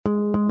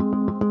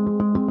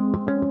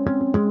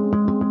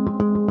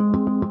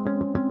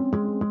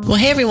Well,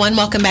 hey everyone,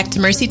 welcome back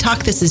to Mercy Talk.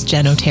 This is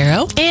Jen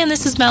Otero. And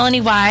this is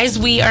Melanie Wise.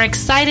 We are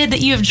excited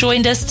that you have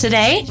joined us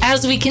today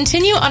as we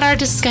continue on our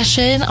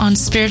discussion on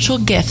spiritual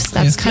gifts.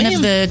 That's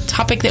of the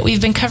topic that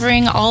we've been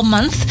covering all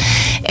month.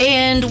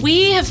 And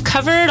we have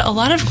covered a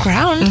lot of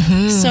ground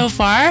so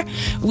far.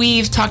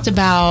 We've talked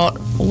about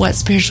what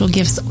spiritual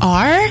gifts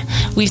are.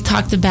 We've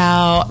talked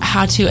about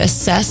how to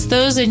assess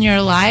those in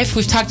your life.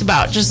 We've talked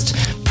about just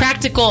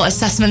practical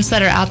assessments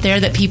that are out there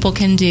that people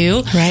can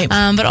do, right?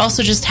 But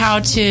also just how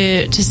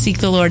to seek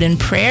the Lord in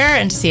prayer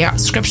and to see out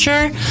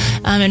Scripture,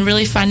 and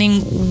really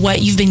finding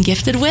what you've been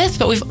gifted with.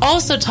 But we've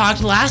also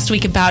talked last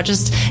week about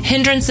just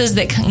hindrances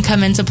that can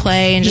come into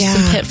play and just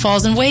some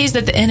pitfalls and ways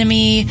that the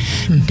enemy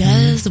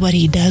does what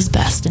he does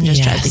best and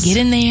just tries to get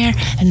in there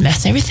and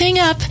mess everything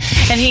up.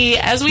 And he,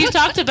 as we've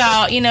talked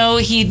about,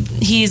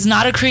 he's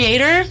not a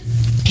creator.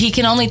 He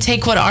can only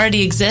take what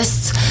already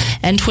exists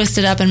and twist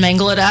it up and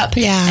mangle it up.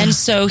 Yeah. And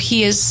so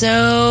he is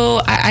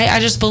I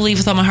just believe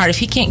with all my heart, if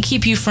he can't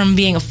keep you from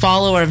being a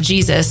follower of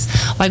Jesus,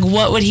 like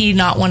what would he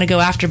not want to go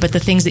after but the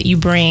things that you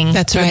bring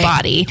to your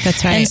body?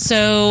 That's right. And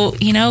so,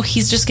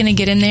 he's just going to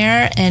get in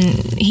there, and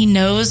he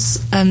knows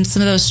some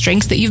of those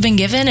strengths that you've been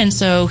given, and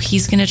so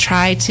he's going to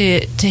try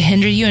to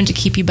hinder you and to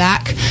keep you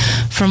back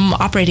from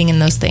operating in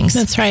those things.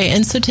 That's right.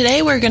 And so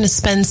today we're going to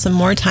spend some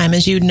more time,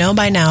 as you know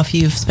by now, if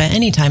you've spent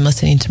any time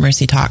listening to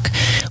Mercy Talk,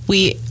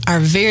 we are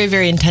very,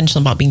 very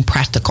intentional about being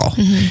practical.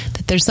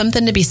 That there's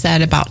something to be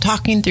said about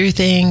talking through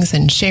things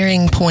and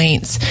sharing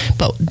points,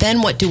 but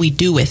then what do we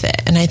do with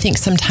it? And I think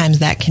sometimes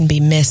that can be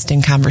missed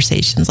in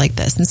conversations like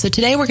this. And so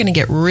today we're going to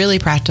get really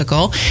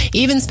practical,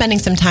 even spending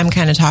some time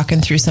kind of talking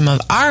through some of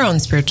our own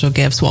spiritual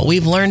gifts, what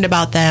we've learned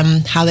about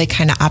them, how they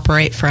kind of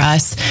operate for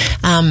us.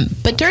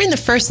 But during the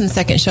first and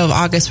second show of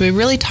August, we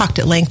really talked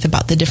at length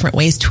about the different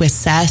ways to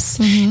assess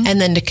and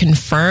then to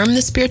confirm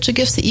the spiritual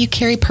gifts that you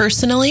carry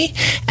personally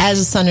as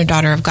a son or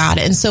daughter of God.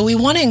 And so we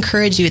want to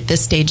encourage you at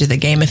this stage of the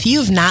game, if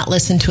you've not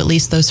listened to at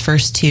least those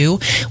first two,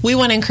 we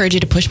want to encourage you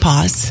to push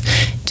pause,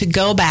 to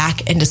go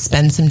back and to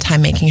spend some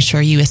time making sure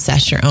you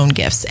assess your own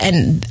gifts.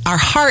 And our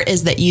heart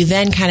is that you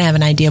then kind of have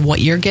an idea of what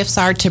your gifts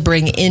are to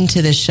bring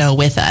into the show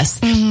with us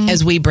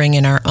as we bring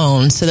in our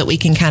own, so that we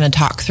can kind of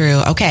talk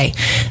through, okay,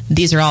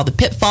 these are all the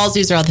pitfalls,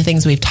 these are all the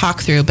things we've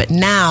talked through, but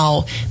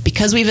now,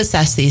 because we've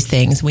assessed these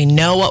things, we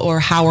know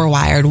how we're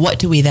wired, what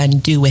do we then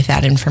do with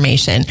that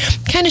information?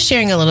 Kind of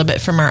sharing a little bit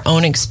from our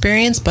own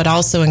experience, but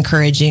also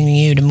encouraging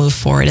you to move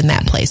forward in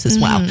that place as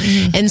well.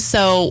 And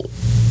so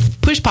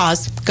push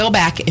pause, go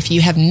back. If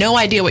you have no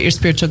idea what your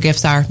spiritual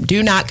gifts are,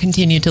 do not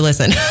continue to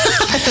listen.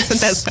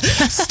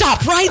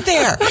 Stop right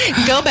there.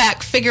 Go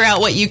back, figure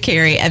out what you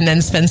carry, and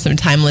then spend some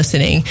time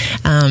listening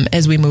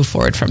as we move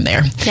forward from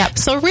there. Yep.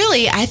 So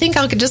really, I think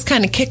I'll just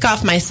kind of kick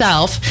off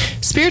myself.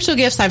 Spiritual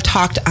gifts I've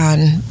talked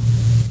on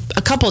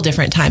a couple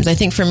different times. I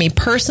think for me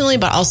personally,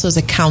 but also as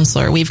a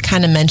counselor, we've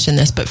kind of mentioned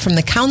this, but from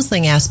the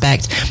counseling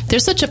aspect,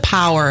 there's such a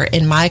power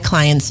in my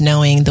clients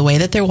knowing the way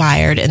that they're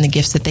wired and the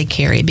gifts that they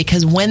carry,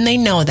 because when they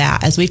know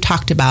that, as we've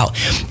talked about,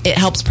 it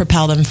helps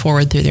propel them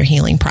forward through their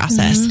healing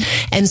process.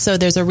 And so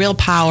there's a real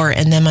power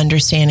in them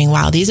understanding,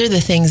 wow, these are the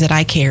things that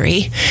I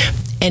carry.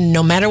 And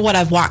no matter what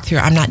I've walked through,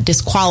 I'm not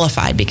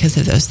disqualified because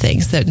of those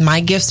things. That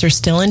my gifts are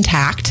still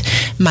intact.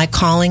 My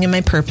calling and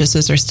my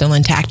purposes are still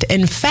intact.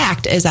 In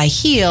fact, as I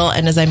heal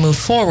and as I move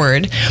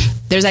forward,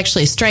 there's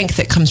actually strength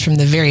that comes from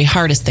the very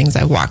hardest things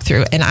I've walked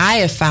through. And I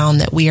have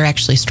found that we are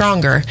actually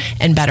stronger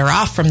and better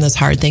off from those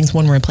hard things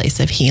when we're in a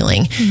place of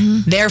healing.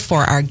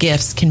 Therefore, our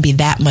gifts can be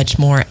that much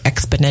more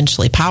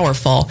exponentially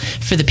powerful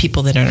for the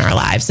people that are in our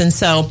lives. And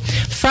so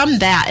from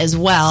that as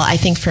well, I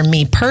think for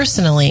me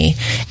personally,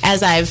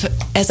 as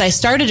I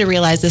started to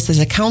realize this as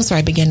a counselor,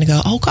 I began to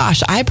go, oh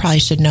gosh, I probably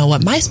should know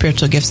what my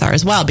spiritual gifts are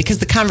as well, because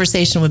the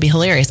conversation would be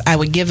hilarious. I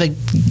would give a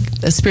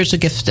spiritual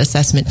gift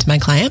assessment to my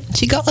client.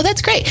 She'd go, oh,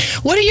 that's great.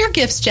 What are your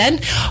gifts, Jen?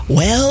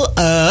 Well,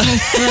 at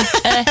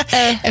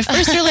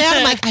first early on,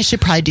 I'm like, I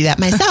should probably do that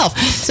myself.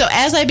 So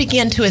as I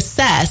began to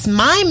assess,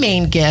 my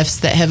main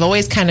gifts that have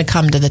always kind of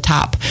come to the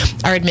top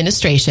are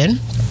administration.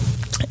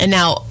 And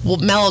now,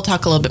 Mel will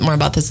talk a little bit more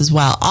about this as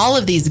well. All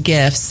of these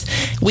gifts,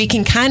 we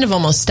can kind of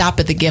almost stop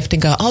at the gift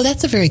and go, oh,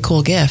 that's a very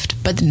cool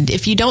gift. But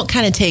if you don't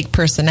kind of take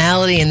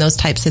personality and those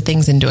types of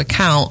things into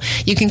account,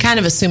 you can kind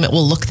of assume it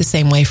will look the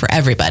same way for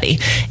everybody.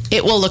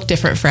 It will look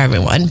different for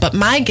everyone. But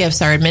my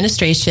gifts are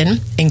administration,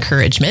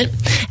 encouragement,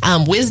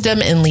 wisdom,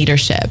 and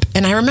leadership.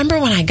 And I remember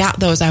when I got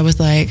those, I was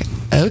like,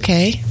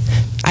 okay,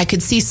 I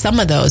could see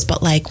some of those,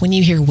 but like when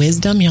you hear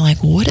wisdom, you're like,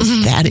 what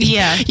is that?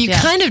 You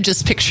kind of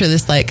just picture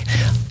this like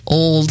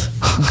old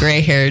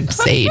gray-haired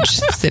sage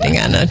sitting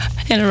on a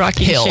in a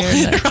rocking hill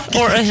chair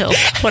or a hill,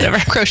 whatever,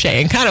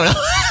 crocheting. I don't know.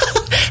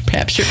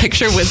 Perhaps your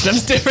picture of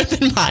wisdom's different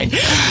than mine.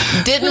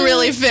 Didn't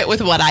really fit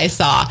with what I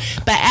saw.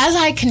 But as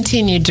I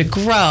continued to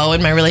grow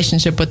in my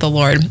relationship with the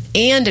Lord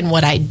and in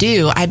what I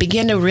do, I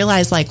began to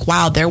realize, like,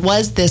 wow, there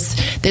was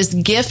this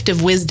gift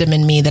of wisdom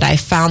in me that I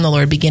found the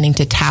Lord beginning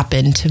to tap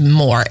into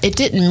more. It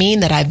didn't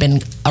mean that I've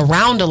been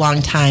around a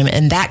long time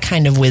and that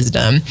kind of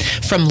wisdom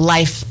from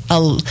life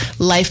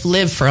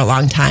lived for a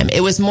long time.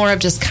 It was more of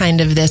just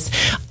kind of this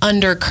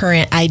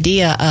undercurrent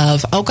idea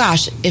of, oh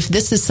gosh, if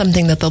this is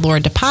something that the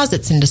Lord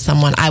deposits into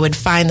someone, I would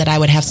find that I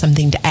would have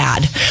something to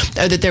add,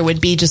 or that there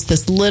would be just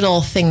this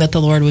little thing that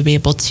the Lord would be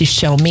able to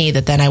show me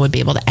that then I would be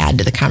able to add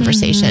to the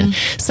conversation.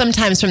 Mm-hmm.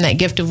 Sometimes from that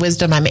gift of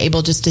wisdom, I'm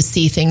able just to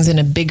see things in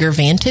a bigger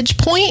vantage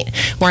point,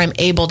 where I'm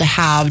able to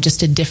have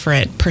just a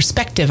different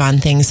perspective on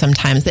things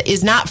sometimes that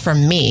is not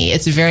from me.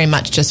 It's very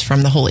much just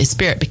from the Holy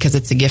Spirit, because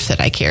it's a gift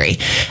that I carry.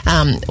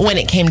 When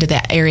it came to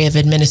that area of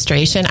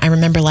administration, I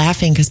remember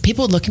laughing because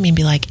people would look at me and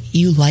be like,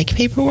 you like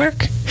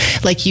paperwork?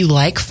 Like, you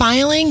like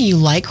filing? You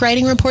like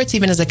writing reports?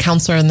 Even as a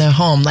counselor in the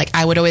home, like,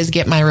 I would always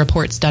get my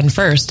reports done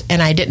first,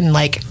 and I didn't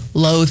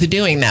loathe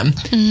doing them.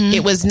 Mm-hmm.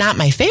 It was not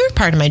my favorite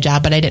part of my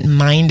job, but I didn't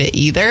mind it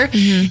either.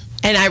 Mm-hmm.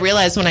 And I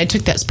realized when I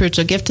took that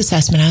spiritual gift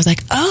assessment, I was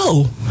like,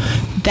 oh,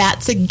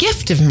 that's a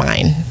gift of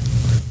mine.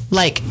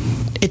 Like,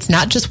 it's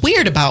not just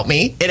weird about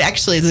me. It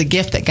actually is a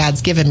gift that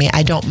God's given me.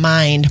 I don't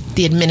mind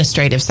the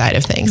administrative side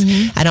of things.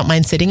 Mm-hmm. I don't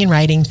mind sitting and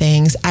writing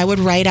things. I would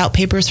write out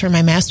papers for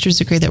my master's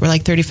degree that were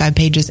like 35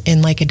 pages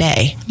in like a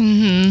day,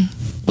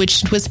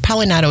 which was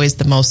probably not always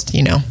the most,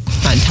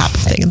 on top of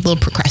things. A little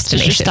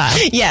procrastination.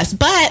 Yes,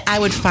 but I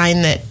would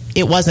find that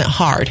it wasn't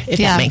hard, if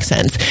that makes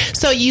sense.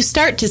 So you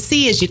start to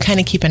see, as you kind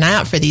of keep an eye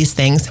out for these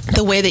things,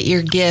 the way that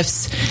your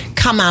gifts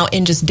come out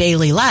in just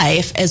daily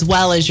life, as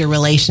well as your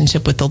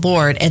relationship with the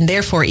Lord, and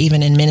therefore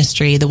even in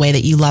ministry, the way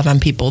that you love on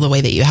people, the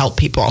way that you help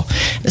people.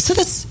 So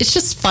it's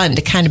just fun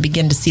to kind of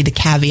begin to see the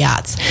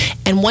caveats.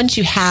 And once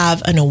you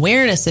have an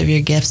awareness of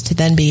your gifts, to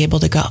then be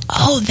able to go,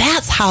 oh,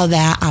 that's how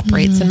that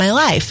operates in my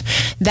life.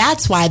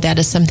 That's why that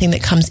is something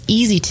that comes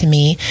easy to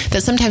me,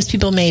 that sometimes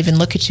people may even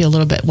look at you a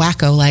little bit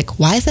wacko, like,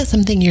 why is that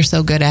something you're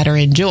so good at or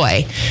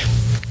enjoy?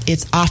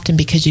 It's often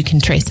because you can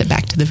trace it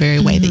back to the very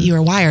way that you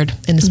are wired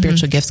and the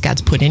spiritual gifts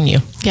God's put in you.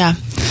 Yeah.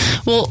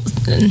 Well,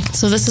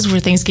 so this is where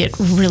things get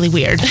really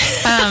weird.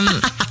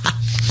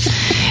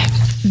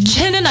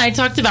 Jen and I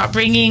talked about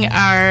bringing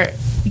our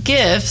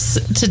gifts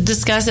to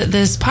discuss at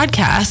this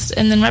podcast,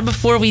 and then right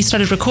before we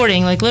started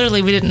recording, like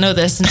literally we didn't know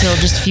this until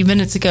just a few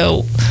minutes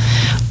ago,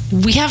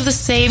 we have the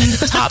same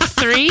top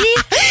 3.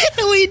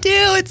 We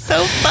do. It's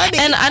so funny.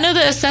 And I know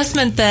the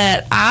assessment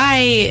that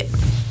I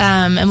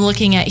am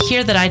looking at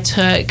here that I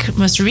took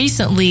most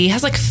recently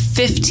has like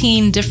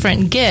 15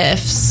 different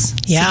gifts.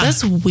 Yeah. So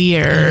that's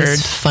weird.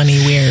 It's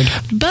funny weird.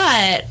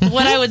 But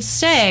what I would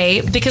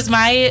say, because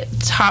my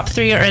top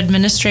 3 are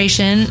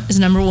administration is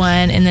number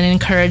 1, and then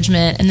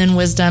encouragement, and then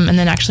wisdom, and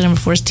then actually number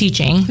 4 is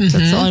teaching. So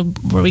that's the only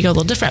where we go a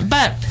little different.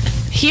 But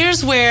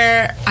here's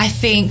where I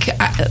think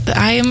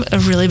I am a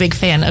really big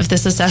fan of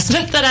this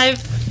assessment that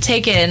I've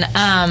taken, and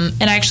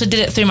I actually did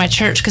it through my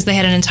church because they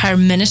had an entire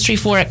ministry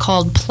for it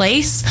called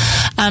Place.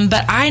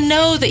 But I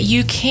know that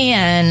you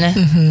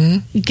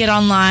can get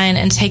online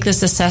and take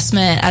this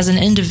assessment as an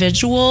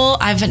individual.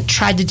 I haven't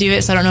tried to do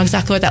it, so I don't know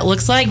exactly what that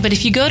looks like. But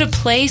if you go to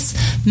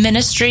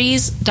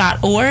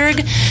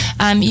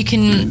placeministries.org, you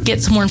can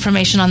get some more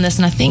information on this,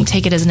 and I think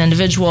take it as an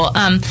individual.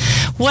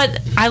 What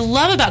I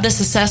love about this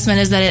assessment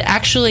is that it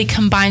actually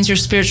combines your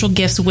spiritual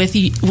gifts with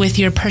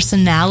your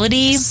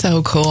personality.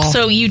 So cool.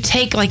 So you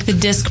take like the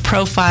DISC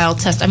profile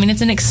test. I mean, it's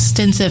an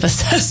extensive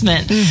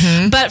assessment.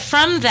 But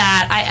from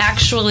that, I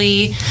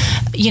actually,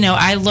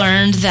 I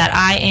learned that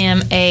I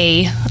am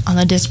on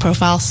the DISC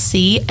profile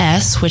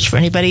CS, which for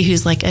anybody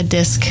who's like a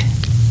DISC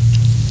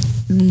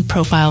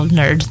profile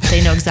nerd,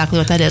 they know exactly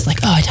what that is. Like,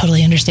 oh, I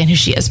totally understand who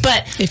she is.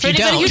 But if for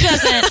anybody who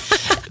doesn't,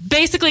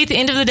 basically at the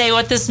end of the day,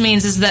 what this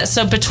means is that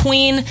so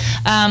between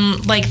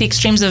like the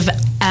extremes of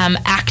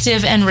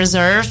active and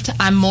reserved,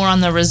 I'm more on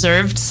the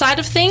reserved side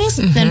of things.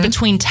 Then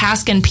between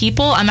task and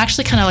people, I'm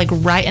actually kind of like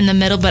right in the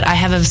middle, but I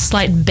have a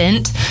slight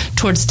bent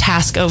towards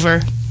task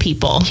over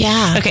people.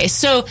 Yeah. Okay,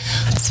 so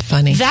that's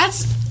funny.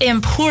 That's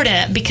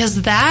important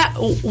because that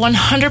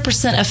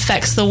 100%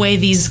 affects the way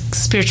these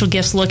spiritual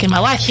gifts look in my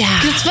life. Yeah.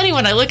 Because it's funny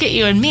when I look at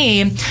you and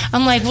me,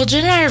 I'm like, well,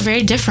 Jen and I are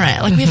very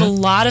different. Like we have a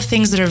lot of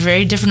things that are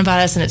very different about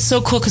us, and it's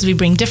so cool because we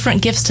bring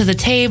different gifts to the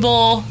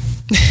table.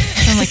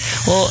 I'm like,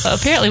 well,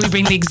 apparently we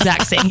bring the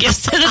exact same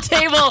gifts to the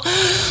table,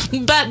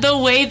 but the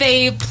way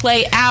they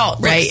play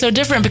out looks so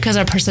different because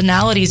our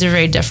personalities are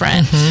very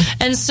different.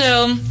 And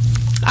so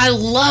I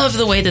love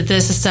the way that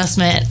this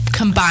assessment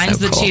combines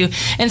the two.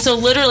 And so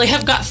literally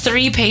I've got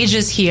 3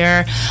 pages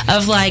here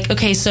of like,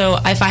 okay, so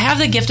if I have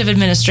the gift of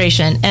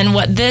administration, and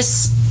what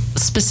this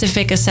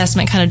specific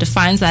assessment kind of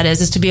defines that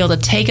is to be able to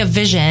take a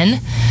vision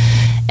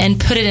and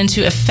put it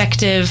into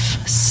effective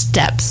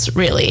steps,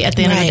 really, at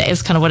the end of the day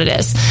is kind of what it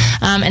is.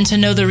 And to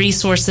know the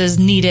resources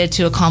needed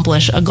to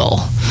accomplish a goal.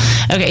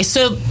 Okay,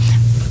 so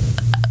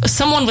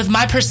someone with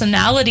my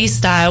personality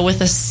style,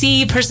 with a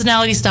C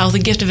personality style, with a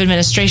gift of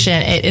administration,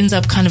 it ends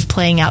up kind of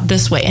playing out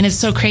this way. And it's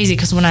so crazy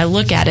because when I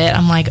look at it,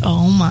 I'm like,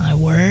 oh my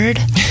word,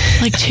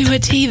 like to a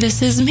T,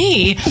 this is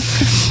me.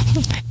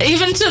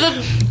 Even to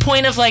the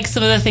point of like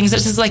some of the things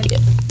that says like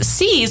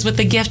C's with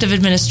the gift of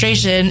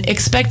administration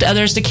expect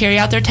others to carry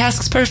out their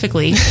tasks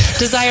perfectly,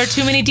 desire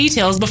too many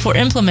details before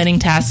implementing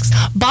tasks,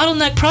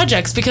 bottleneck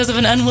projects because of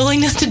an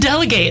unwillingness to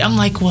delegate. I'm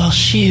like, well,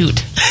 shoot,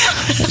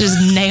 that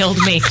just nailed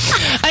me.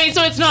 I mean,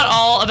 so it's not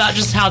all about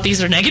just how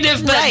these are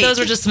negative, but those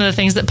are just some of the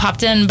things that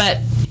popped in. But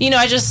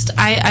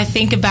I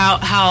think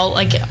about how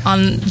like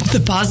on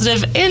the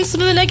positive and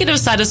some of the negative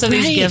side of some of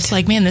these gifts,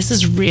 like, man, this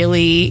is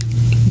really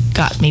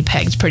got me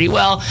pegged pretty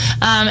well.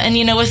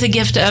 And with the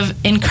gift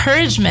of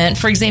encouragement,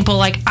 for example,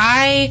 like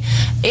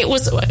it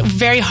was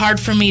very hard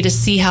for me to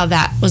see how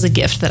that was a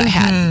gift that I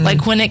had.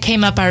 Like when it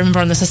came up, I remember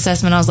on this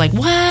assessment, I was like,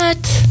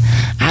 what?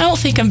 I don't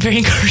think I'm very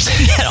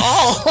encouraging at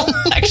all.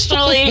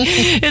 Actually,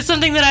 it's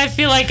something that I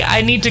feel like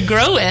I need to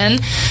grow in,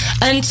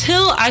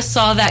 until I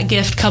saw that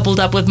gift coupled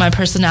up with my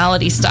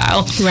personality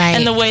style. Right.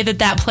 And the way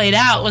that played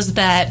out was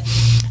that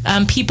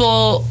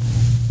people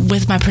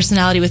with my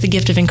personality, with the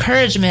gift of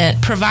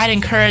encouragement, provide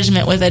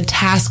encouragement with a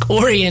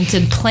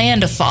task-oriented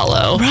plan to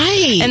follow.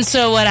 Right. And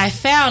so what I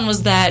found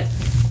was that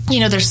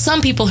there's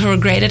some people who are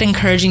great at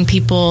encouraging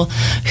people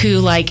who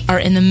like are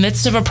in the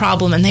midst of a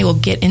problem, and they will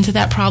get into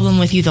that problem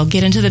with you. They'll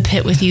get into the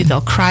pit with you.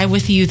 They'll cry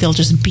with you. They'll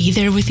just be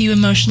there with you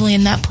emotionally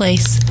in that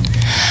place.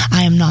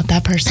 I am not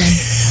that person.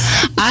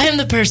 I am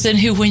the person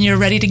who, when you're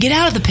ready to get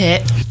out of the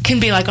pit, can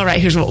be like, all right,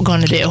 here's what we're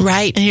going to do.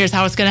 Right. And here's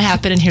how it's going to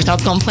happen. And here's how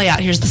it's going to play out.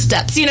 Here's the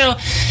steps,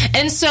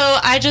 And so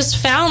I just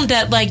found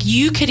that like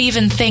you could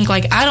even think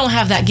like, I don't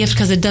have that gift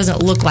because it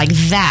doesn't look like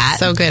that.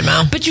 So good,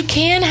 Mom. But you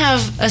can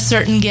have a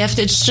certain gift.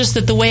 It's just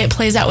that the way it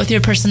plays out with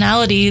your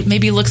personality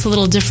maybe looks a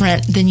little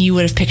different than you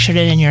would have pictured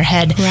it in your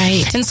head.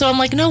 Right. And so I'm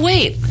like, no,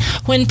 wait.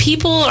 When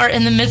people are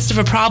in the midst of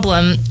a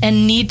problem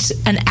and need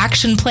an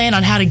action plan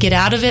on how to get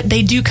out of it,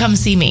 they do come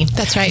see me.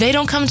 That's right. They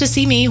don't come to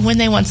see me when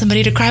they want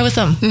somebody to cry with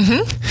them.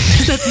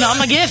 Mm-hmm. That's not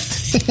my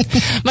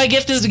gift. My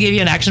gift is to give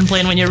you an action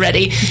plan when you're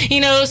ready.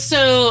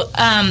 So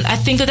I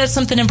think that's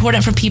something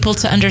important for people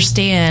to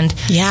understand.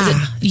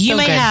 Yeah. You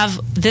may have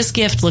this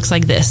gift looks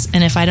like this,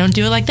 and if I don't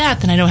do it like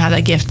that, then I don't have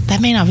that gift.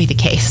 That may not be the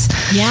case.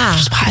 Yeah.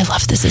 Which is why I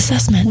love this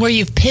assessment. Where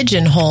you've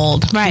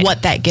pigeonholed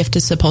what that gift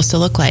is supposed to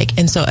look like.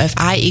 And so if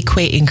I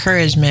equate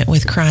encouragement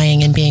with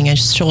crying and being a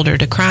shoulder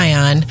to cry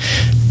on,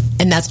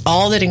 and that's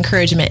all that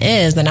encouragement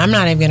is, then I'm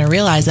not even going to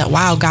realize that,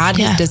 wow, God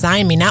has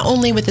designed me not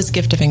only with this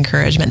gift of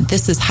encouragement,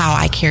 this is how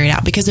I carry it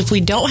out. Because if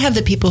we don't have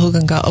the people who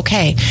can go,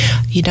 okay,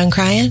 you done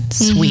crying?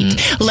 Sweet.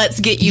 Mm-hmm.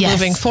 Let's get you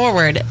moving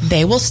forward.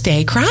 They will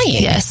stay crying.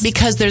 Yes.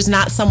 Because there's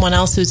not someone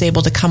else who's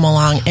able to come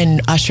along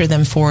and usher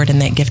them forward in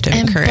that gift of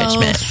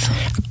encouragement.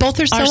 Both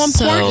are so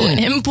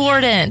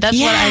important. That's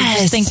what I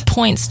just think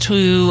points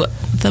to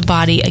the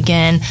body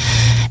again.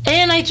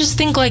 And I just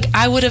think like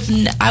I would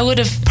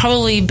have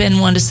probably been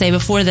one to say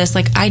before this,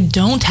 like, I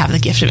don't have the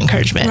gift of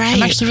encouragement. Right.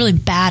 I'm actually really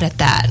bad at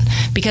that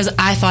because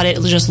I thought it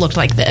just looked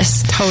like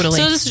this. Totally.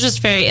 So this is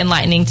just very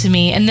enlightening to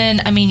me. And then,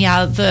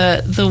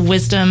 the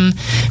wisdom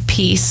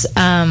piece,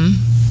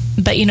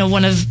 but,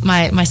 one of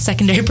my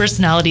secondary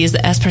personality is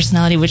the S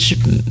personality, which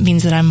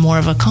means that I'm more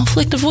of a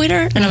conflict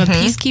avoider, and I'm a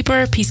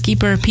peacekeeper.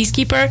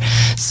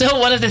 So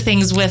one of the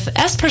things with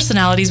S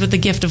personalities with the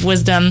gift of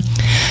wisdom,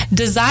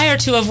 desire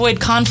to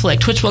avoid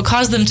conflict, which will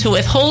cause them to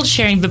withhold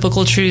sharing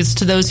biblical truths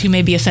to those who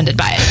may be offended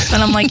by it.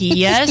 And I'm like,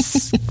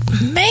 yes,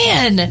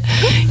 man,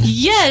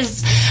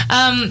 yes.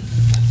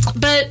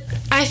 But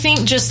I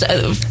think just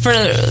for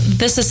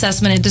this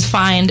assessment, it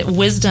defined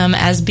wisdom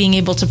as being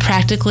able to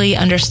practically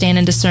understand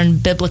and discern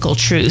biblical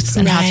truths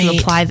and how to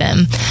apply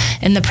them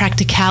and the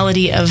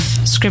practicality of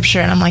Scripture.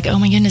 And I'm like, oh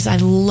my goodness, I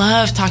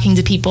love talking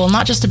to people,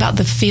 not just about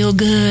the feel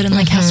good and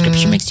like how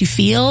Scripture makes you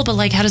feel, but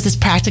like how does this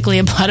practically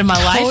apply to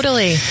my life?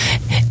 Totally.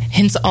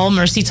 Hence all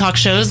Mercy Talk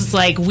shows. It's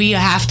like we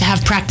have to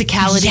have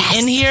practicality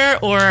in here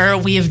or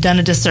we have done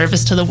a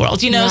disservice to the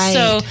world,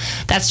 So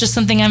that's just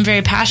something I'm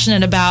very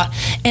passionate about.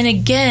 And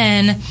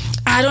again,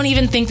 I don't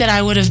even think that I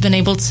would have been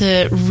able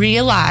to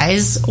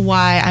realize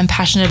why I'm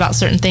passionate about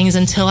certain things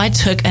until I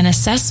took an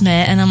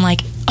assessment and I'm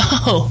like,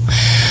 oh,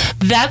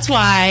 that's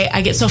why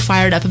I get so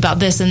fired up about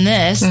this and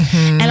this.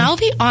 Mm-hmm. And I'll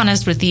be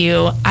honest with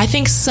you, I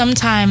think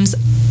sometimes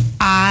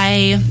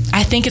I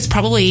think it's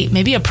probably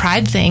maybe a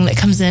pride thing that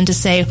comes in to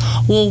say,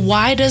 well,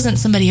 why doesn't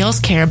somebody else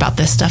care about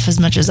this stuff as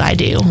much as I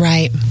do?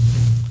 Right.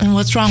 And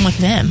what's wrong with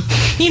them?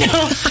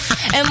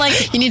 And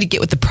like, you need to get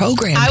with the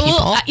program.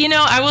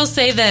 I will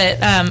say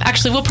that,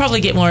 actually we'll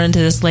probably get more into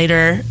this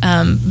later.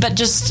 But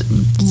just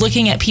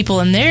looking at people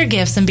and their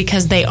gifts and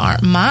because they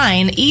aren't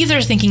mine,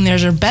 either thinking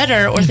theirs are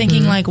better or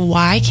thinking like,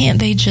 why can't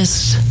they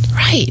just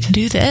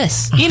do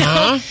this?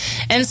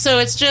 And so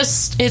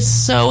it's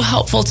so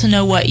helpful to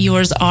know what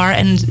yours are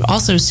and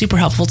also super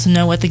helpful to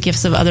know what the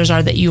gifts of others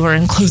are that you are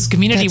in close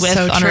community with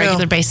on a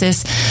regular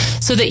basis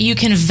so that you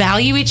can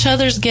value each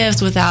other's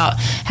gifts without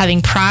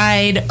having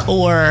pride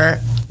or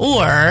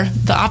or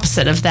the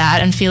opposite of that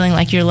and feeling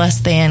like you're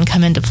less than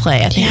come into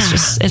play. I think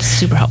it's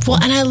super helpful.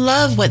 Well, and I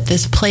love what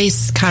this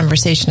place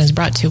conversation has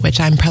brought to, which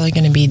I'm probably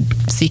going to be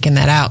seeking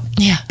that out.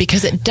 Yeah.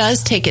 Because it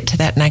does take it to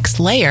that next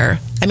layer.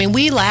 I mean,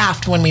 we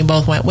laughed when we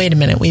both went, wait a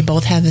minute, we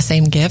both have the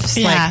same gifts?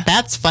 Yeah. Like,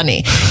 that's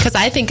funny. Because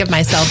I think of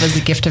myself as a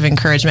gift of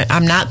encouragement.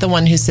 I'm not the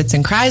one who sits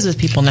and cries with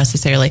people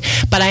necessarily,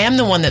 but I am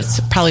the one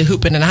that's probably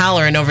hooping and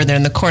hollering over there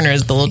in the corner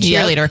as the little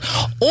cheerleader.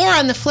 Yep. Or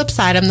on the flip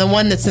side, I'm the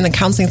one that's in the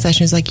counseling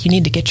session who's like, you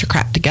need to get your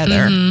crap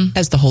together,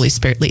 as the Holy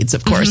Spirit leads,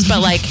 of course.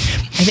 But like,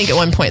 I think at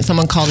one point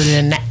someone called it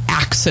an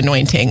axe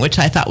anointing, which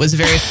I thought was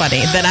very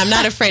funny, that I'm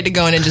not afraid to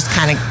go in and just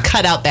kind of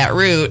cut out that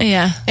root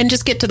and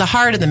just get to the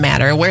heart of the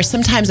matter, where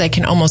sometimes I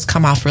can almost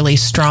come off really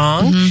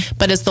strong,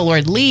 but as the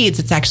Lord leads,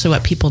 it's actually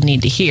what people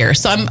need to hear.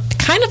 So I'm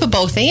kind of a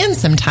both and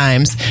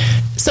sometimes.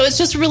 So it's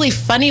just really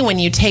funny when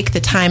you take the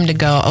time to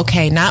go,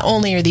 okay, not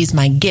only are these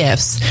my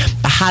gifts,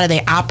 but how do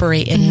they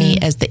operate in me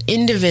as the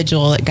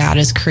individual that God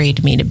has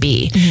created me to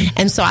be?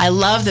 And so I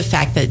love the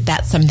fact that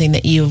that's something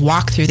that you've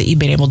walked through, that you've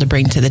been able to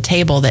bring to the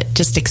table, that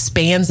just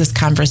expands this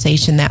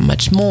conversation that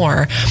much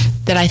more.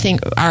 That I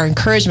think our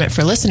encouragement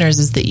for listeners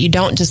is that you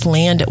don't just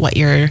land at what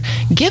your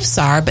gifts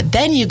are, but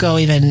then you go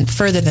even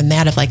further than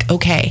that of like,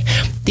 okay,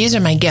 these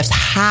are my gifts.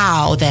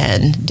 How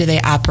then do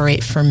they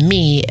operate for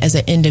me as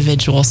an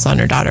individual son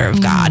or daughter of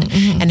God?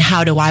 And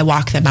how do I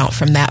walk them out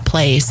from that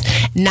place?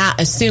 Not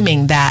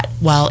assuming that,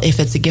 well, if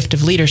it's a gift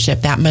of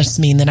leadership, that must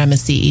mean that I'm a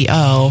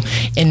CEO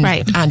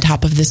and on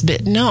top of this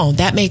bit. No,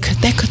 that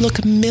could look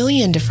a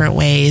million different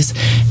ways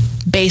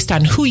based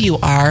on who you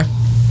are,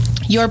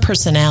 your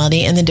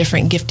personality, and the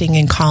different gifting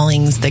and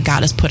callings that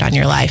God has put on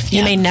your life.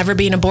 You may never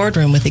be in a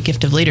boardroom with a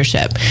gift of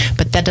leadership,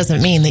 but that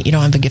doesn't mean that you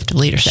don't have a gift of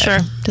leadership. Sure.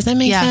 Does that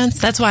make sense?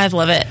 That's why I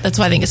love it. That's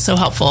why I think it's so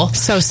helpful.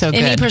 So good.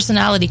 Any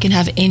personality can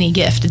have any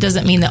gift. It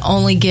doesn't mean that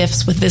only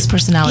gifts with this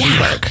personality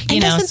work.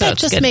 And doesn't that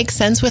just make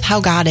sense with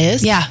how God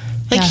is? Yeah.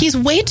 Like, he's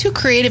way too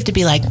creative to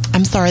be like,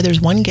 I'm sorry,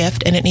 there's one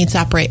gift and it needs to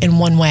operate in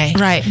one way.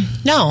 Right.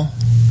 No.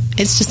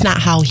 It's just not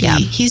how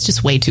he's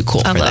just way too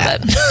cool for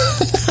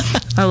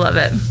that. I love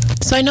it.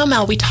 So I know,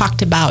 Mel, we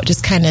talked about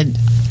just kind of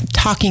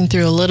talking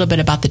through a little bit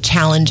about the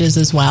challenges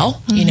as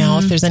well. You know,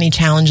 if there's any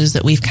challenges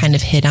that we've kind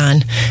of hit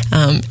on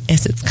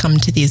as it's come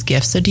to these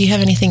gifts. So do you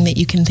have anything that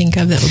you can think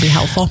of that would be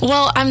helpful?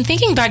 Well, I'm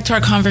thinking back to our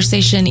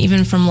conversation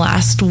even from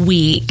last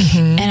week.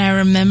 And I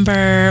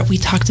remember we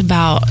talked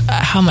about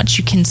how much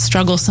you can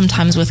struggle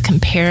sometimes with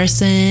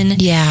comparison.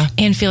 Yeah.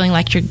 And feeling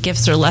like your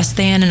gifts are less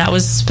than. And I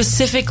was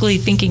specifically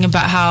thinking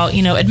about how,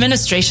 you know,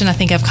 administration, I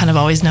think I've kind of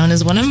always known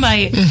as one of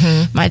my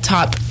my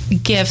top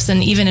gifts.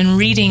 And even in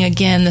reading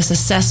again this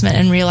assessment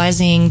and realizing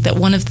that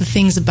one of the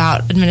things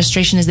about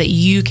administration is that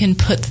you can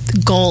put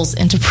goals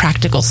into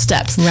practical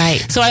steps.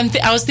 Right. So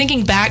I was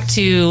thinking back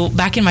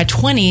in my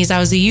 20s, I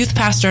was a youth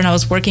pastor and I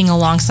was working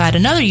alongside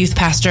another youth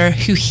pastor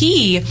who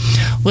he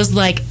was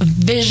like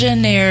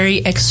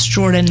visionary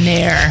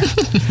extraordinaire.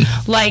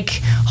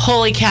 Like,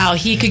 holy cow,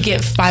 he could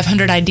get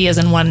 500 ideas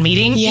in one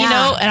meeting, you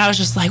know? And I was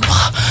just like,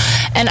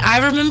 whoa. And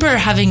I remember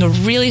having a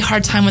really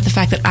hard time with the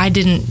fact that I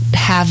didn't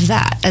have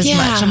that as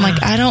much. I'm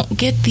like, I don't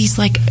get these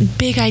like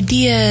big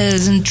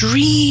ideas and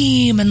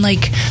dream, and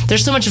like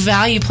there's so much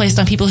value placed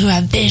on people who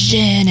have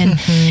vision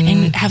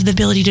and have the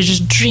ability to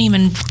just dream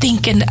and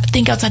think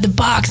outside the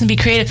box and be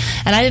creative.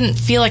 And I didn't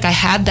feel like I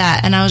had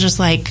that. And I was just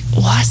like,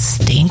 well, I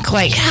stink.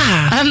 Like,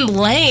 I'm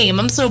lame.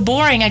 I'm so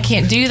boring. I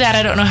can't do that.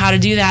 I don't know how to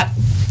do that.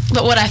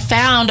 But what I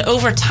found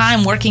over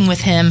time working with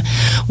him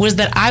was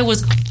that I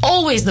was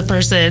always the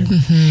person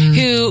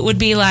who would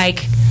be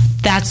like,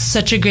 that's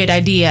such a great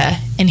idea,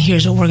 and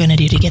here's what we're going to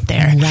do to get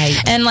there. Right.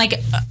 And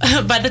like,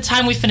 by the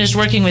time we finished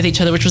working with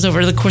each other, which was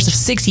over the course of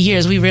 6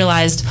 years, we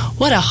realized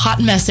what a hot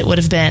mess it would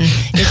have been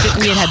if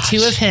we had had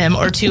two of him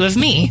or two of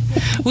me.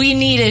 We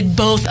needed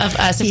both of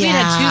us. If we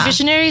had two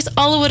visionaries,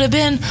 all it would have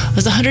been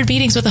was 100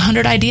 meetings with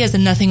 100 ideas,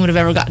 and nothing would have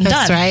ever gotten done.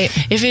 That's right.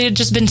 If it had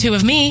just been two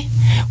of me,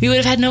 we would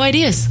have had no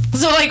ideas.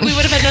 So like, we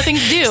would have had nothing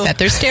to do. That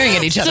they're staring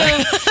at each other.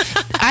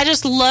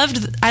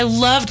 I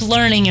loved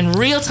learning in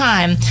real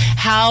time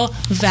how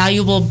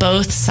valuable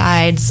both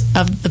sides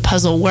of the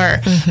puzzle were.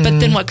 But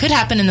then what could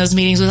happen in those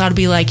meetings was I'd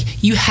be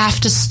like, you have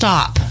to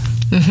stop.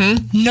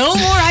 No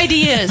more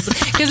ideas,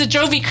 because it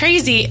drove me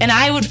crazy. And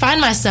I would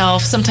find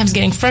myself sometimes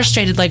getting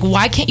frustrated, like,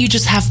 why can't you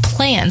just have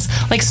plans?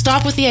 Like,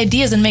 stop with the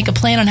ideas and make a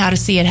plan on how to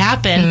see it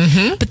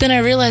happen. But then I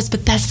realized,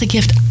 but that's the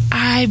gift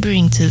I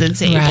bring to the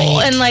table.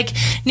 Right. And like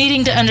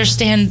needing to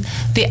understand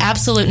the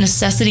absolute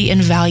necessity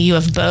and value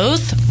of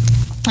both,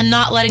 and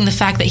not letting the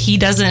fact that he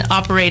doesn't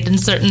operate in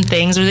certain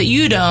things, or that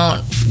you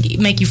don't,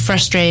 make you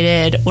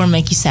frustrated or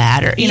make you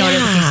sad, or whatever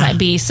the case might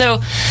be. So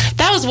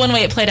that was one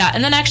way it played out.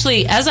 And then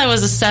actually, as I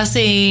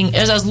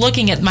was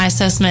looking at my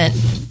assessment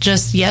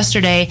just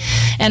yesterday,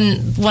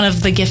 and one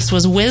of the gifts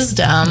was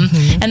wisdom,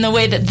 and the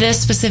way that this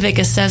specific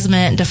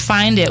assessment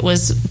defined it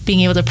was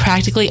being able to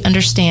practically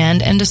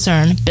understand and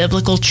discern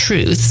biblical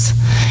truths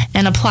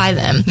and apply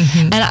them.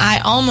 And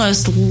I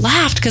almost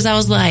laughed, because I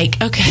was like,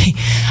 okay,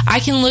 I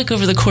can look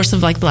over the course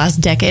of like the last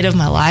decade of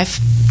my life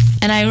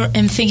And I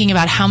am thinking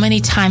about how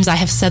many times I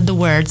have said the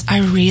words,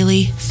 I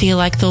really feel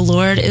like the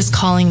Lord is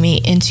calling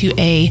me into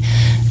a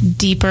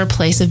deeper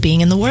place of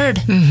being in the Word.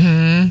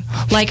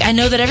 Mm-hmm. Like, I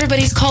know that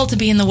everybody's called to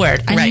be in the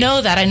Word. I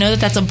know that. I know that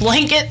that's a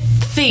blanket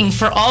thing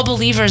for all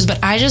believers, but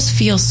I just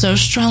feel so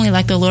strongly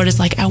like the Lord is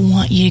like, I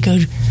want you to go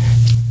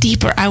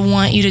deeper. I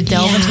want you to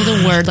delve into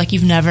the Word like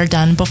you've never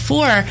done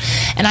before.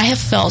 And I have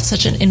felt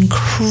such an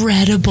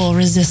incredible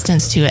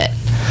resistance to it.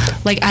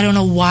 Like, I don't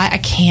know why I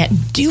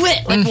can't do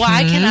it. Like,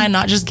 why can I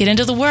not just get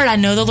into the Word? I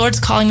know the Lord's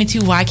calling me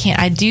to. Why can't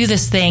I do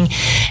this thing?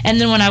 And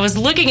then when I was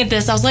looking at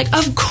this, I was like,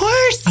 of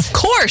course. Of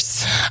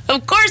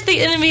course the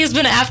enemy has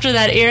been after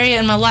that area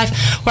in my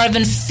life where I've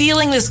been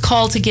feeling this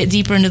call to get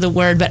deeper into the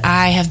Word, but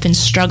I have been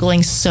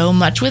struggling so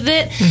much with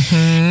it.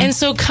 And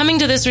so coming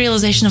to this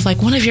realization of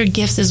like, one of your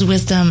gifts is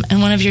wisdom,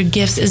 and one of your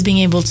gifts is being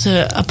able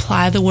to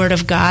apply the Word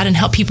of God and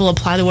help people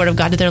apply the Word of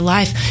God to their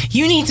life.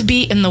 You need to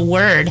be in the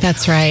Word.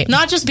 That's right.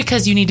 Not just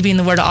because you need to be in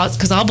the Word,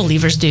 because all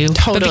believers do.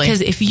 Totally. But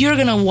because if you're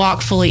going to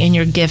walk fully in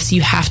your gifts,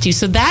 you have to.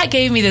 So that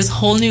gave me this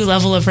whole new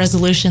level of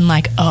resolution,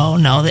 like, oh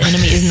no, the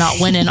enemy is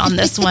not winning on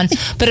this one.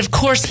 But of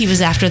course he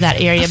was after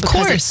that area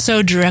because it's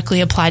so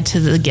directly applied to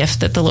the gift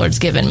that the Lord's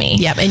given me.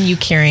 Yep, and you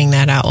carrying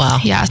that out well.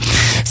 Yeah.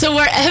 So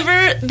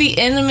wherever the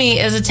enemy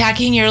is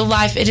attacking your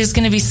life, it is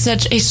going to be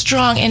such a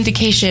strong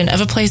indication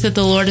of a place that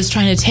the Lord is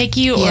trying to take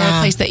you, or a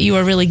place that you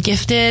are really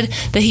gifted,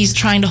 that he's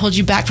trying to hold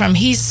you back from.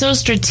 He's so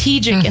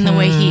strategic in the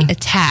way he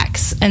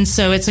attacks. And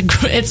so it's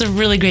a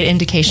really great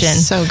indication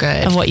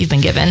of what you've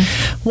been given.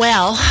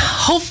 Well,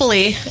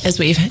 hopefully, as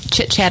we've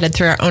chit-chatted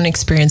through our own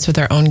experience with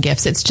our own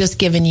gifts, it's just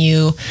given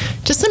you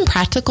just some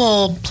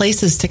practical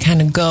places to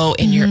kind of go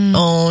in your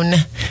own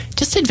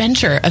just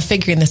adventure of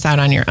figuring this out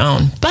on your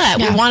own. But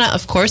we want to,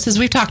 of course, as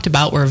we've talked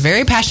about, we're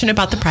very passionate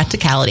about the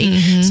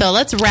practicality. So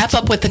let's wrap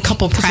up with a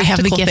couple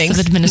practical things.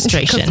 Of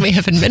administration. We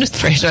have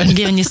administration. I'm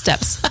giving you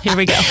steps. Here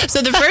we go.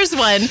 So the first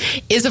one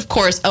is, of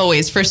course,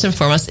 always, first and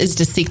foremost, is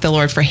to seek the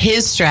Lord for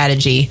his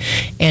strategy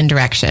and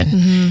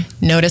direction.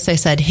 Notice I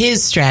said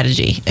his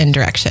strategy and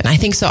direction. I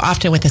think so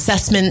often with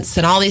assessments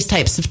and all these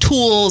types of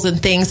tools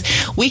and things,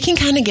 we can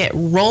kind of get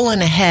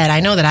rolling ahead. I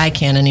know that I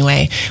can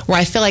anyway, where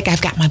I feel like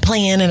I've got my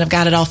plan and I've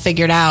got it all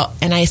figured out.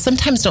 And I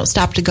sometimes don't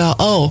stop to go,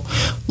 oh,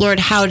 Lord,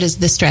 how does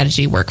this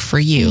strategy work for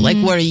you? Like,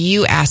 what are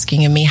you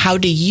asking of me? How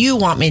do you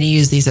want me to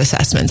use these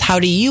assessments? How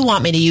do you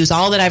want me to use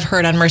all that I've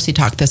heard on Mercy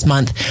Talk this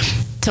month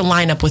to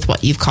line up with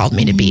what you've called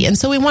me to be? And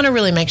so we want to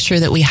really make sure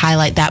that we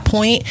highlight that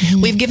point.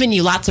 We've given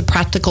you lots of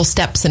practical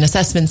steps and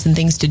assessments and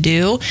things to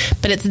do,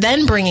 but it's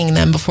then bringing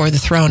them before the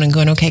throne and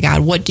going, okay,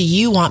 God, what do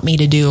you want me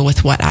to do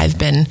with what I've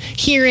been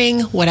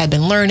hearing, what I've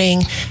been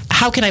learning?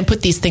 How can I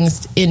put these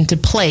things into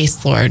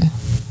place, Lord,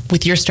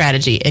 with your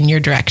strategy and your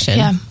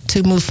direction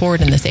to move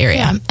forward in this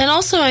area? And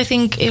also, I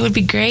think it would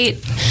be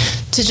great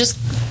to just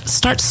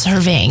start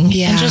serving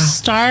and just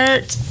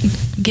start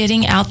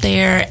getting out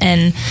there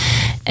and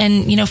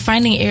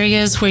finding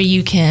areas where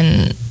you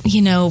can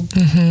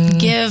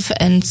give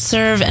and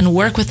serve and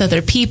work with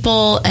other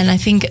people. And I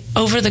think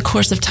over the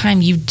course of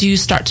time, you do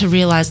start to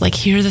realize, like,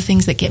 here are the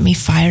things that get me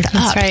fired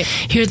up. Right.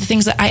 Here are the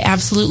things that I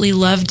absolutely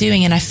love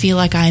doing and I feel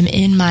like I'm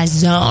in my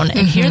zone.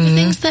 And here are the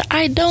things that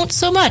I don't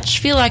so much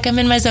feel like I'm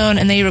in my zone,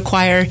 and they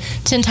require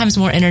 10 times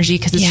more energy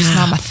because it's just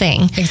not my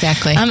thing.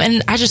 Exactly.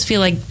 And I just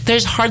feel like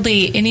there's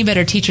hardly any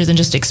better teacher than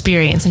just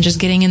experience and just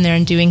getting in there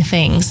and doing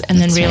things and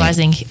then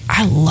realizing,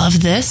 I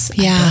love this.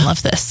 I don't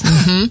love this.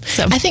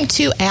 So I think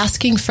too,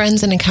 asking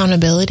friends and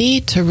accountability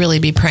to really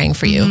be praying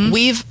for you.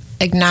 We've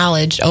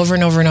acknowledged over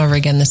and over and over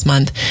again this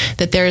month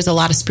that there is a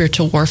lot of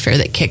spiritual warfare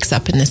that kicks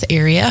up in this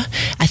area.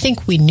 I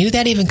think we knew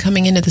that even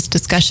coming into this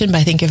discussion, but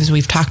I think as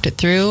we've talked it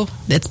through,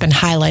 it's been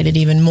highlighted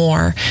even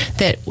more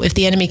that if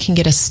the enemy can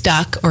get us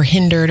stuck or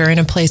hindered or in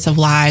a place of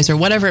lies or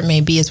whatever it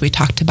may be, as we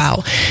talked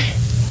about,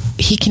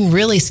 he can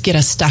really get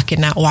us stuck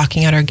in not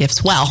walking out our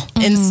gifts well.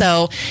 And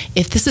so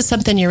if this is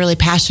something you're really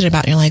passionate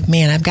about and you're like,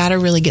 man, I've got to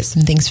really get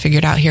some things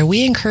figured out here,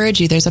 we encourage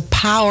you. There's a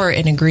power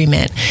in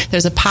agreement.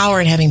 There's a power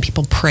in having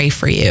people pray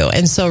for you.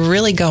 And so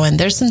really going,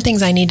 there's some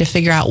things I need to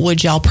figure out.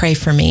 Would y'all pray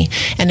for me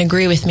and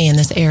agree with me in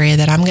this area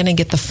that I'm going to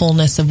get the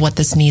fullness of what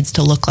this needs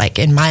to look like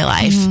in my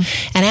life?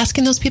 And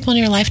asking those people in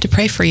your life to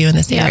pray for you in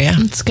this area.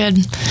 That's good.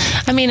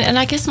 I mean, and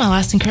I guess my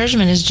last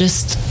encouragement is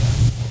just,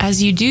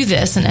 as you do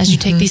this and as you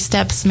take these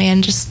steps,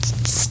 man,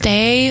 just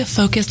stay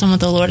focused on what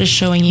the Lord is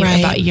showing you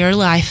about your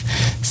life.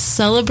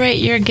 Celebrate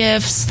your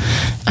gifts,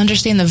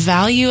 understand the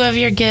value of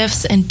your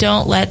gifts, and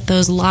don't let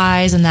those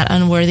lies and that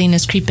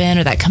unworthiness creep in,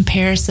 or that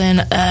comparison.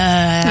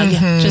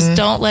 Just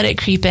don't let it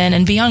creep in,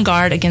 and be on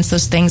guard against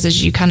those things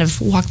as you kind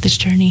of walk this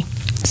journey.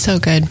 So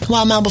good.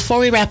 Well, Mel, before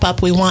we wrap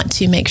up, we want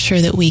to make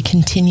sure that we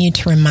continue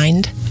to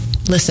remind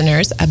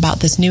listeners about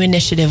this new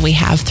initiative we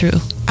have through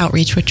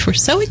Outreach, which we're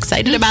so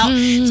excited about.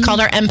 It's called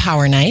our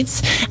Empower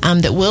Nights,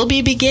 that will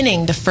be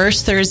beginning the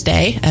first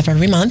Thursday of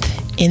every month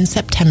in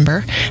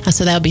September.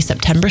 So that'll be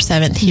September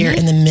 7th here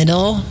in the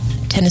middle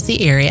Tennessee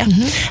area.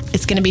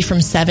 It's going to be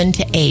from 7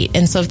 to 8.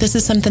 And so if this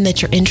is something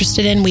that you're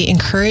interested in, we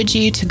encourage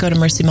you to go to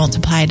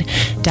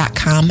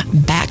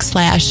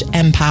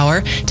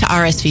mercymultiplied.com/empower to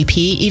RSVP.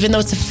 Even though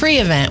it's a free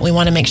event, we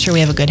want to make sure we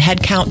have a good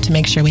head count to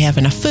make sure we have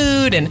enough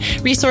food and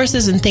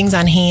resources and things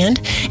on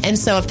hand. And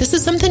so if this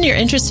is something you're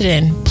interested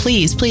in,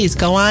 please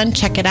go on,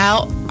 check it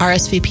out,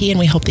 RSVP, and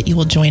we hope that you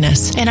will join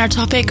us. And our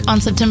topic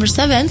on September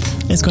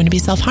 7th is going to be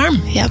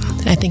self-harm. Yep.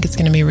 And I think it's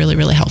going to be a really,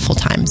 really helpful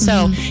time.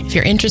 So if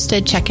you're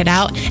interested, check it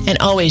out. And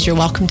always, you're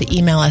welcome to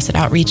email us at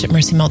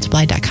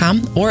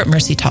outreach@mercymultiplied.com or at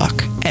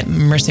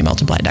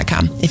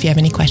mercytalk@mercymultiplied.com if you have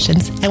any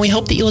questions. And we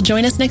hope that you will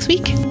join us next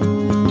week.